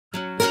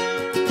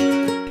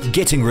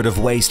Getting rid of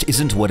waste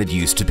isn't what it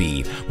used to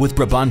be. With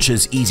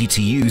Brabantia's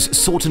easy-to-use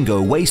sort-and-go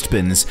waste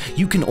bins,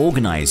 you can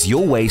organize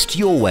your waste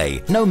your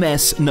way. No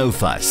mess, no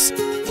fuss.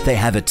 They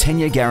have a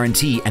 10-year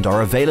guarantee and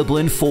are available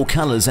in 4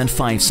 colors and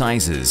 5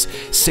 sizes: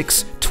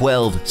 6,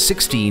 12,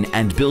 16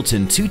 and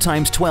built-in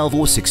 2x12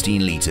 or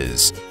 16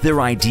 liters.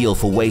 They're ideal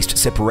for waste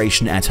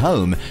separation at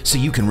home, so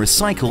you can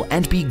recycle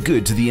and be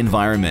good to the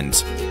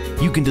environment.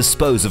 You can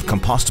dispose of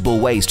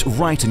compostable waste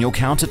right on your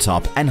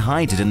countertop and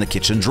hide it in the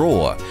kitchen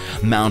drawer.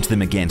 Mount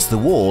them against the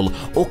wall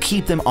or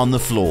keep them on the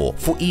floor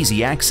for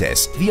easy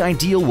access, the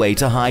ideal way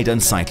to hide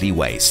unsightly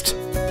waste.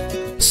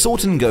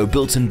 Sort&Go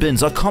built-in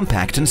bins are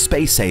compact and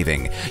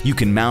space-saving. You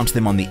can mount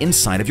them on the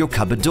inside of your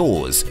cupboard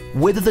doors.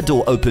 Whether the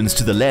door opens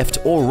to the left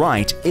or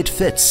right, it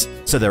fits.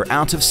 So they're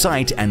out of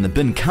sight and the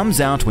bin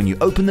comes out when you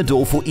open the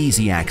door for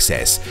easy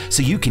access,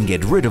 so you can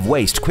get rid of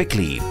waste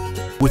quickly.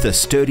 With a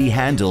sturdy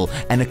handle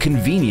and a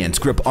convenient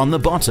grip on the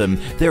bottom,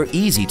 they're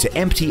easy to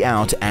empty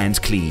out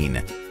and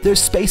clean. They're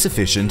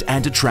space-efficient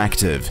and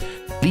attractive.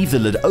 Leave the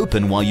lid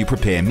open while you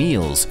prepare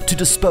meals to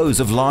dispose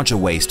of larger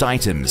waste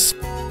items.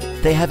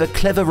 They have a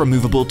clever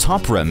removable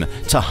top rim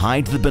to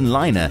hide the bin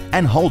liner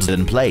and hold it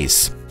in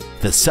place.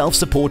 The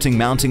self-supporting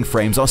mounting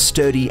frames are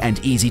sturdy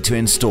and easy to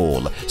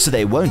install, so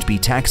they won't be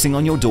taxing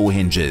on your door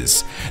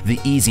hinges. The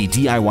easy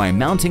DIY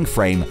mounting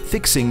frame,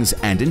 fixings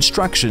and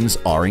instructions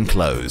are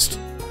enclosed.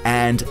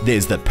 And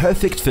there's the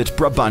perfect fit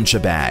Brabantia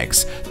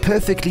bags,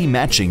 perfectly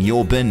matching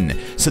your bin,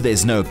 so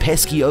there's no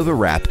pesky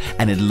overwrap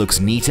and it looks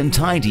neat and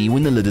tidy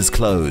when the lid is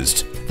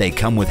closed. They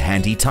come with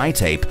handy tie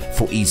tape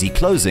for easy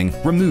closing,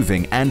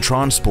 removing and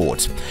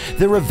transport.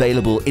 They're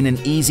available in an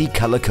easy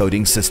color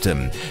coding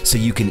system, so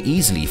you can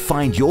easily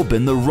find your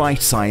bin the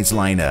right size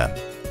liner.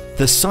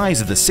 The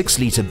size of the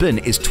 6-liter bin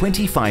is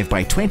 25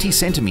 by 20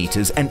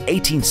 centimeters and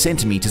 18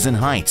 centimeters in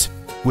height.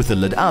 With the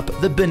lid up,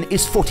 the bin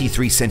is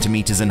 43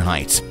 centimeters in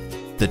height.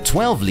 The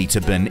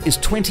 12-liter bin is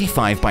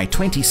 25 by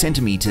 20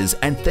 centimeters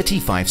and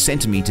 35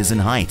 centimeters in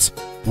height.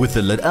 With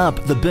the lid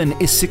up, the bin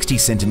is 60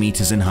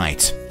 centimeters in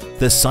height.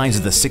 The size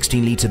of the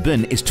 16-liter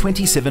bin is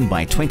 27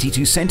 by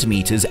 22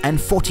 centimeters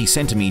and 40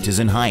 centimeters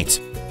in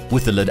height.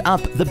 With the lid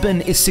up, the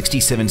bin is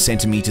 67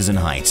 centimeters in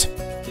height.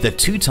 The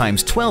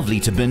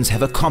 2x12-liter bins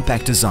have a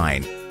compact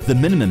design. The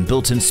minimum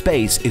built-in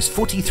space is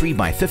 43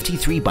 by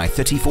 53 by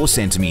 34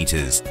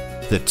 centimeters.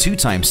 The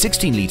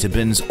 2x16-liter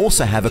bins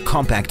also have a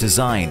compact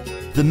design.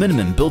 The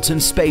minimum built-in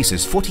space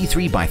is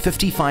 43 by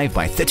 55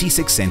 by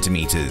 36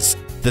 centimeters.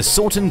 The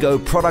Sort&Go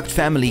product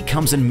family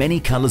comes in many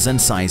colors and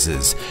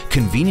sizes,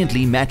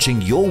 conveniently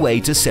matching your way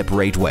to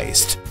separate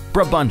waste.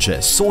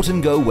 Brabantia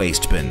Sort&Go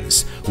waste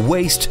bins.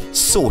 Waste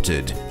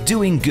sorted,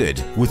 doing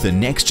good with the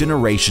next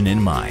generation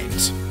in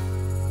mind.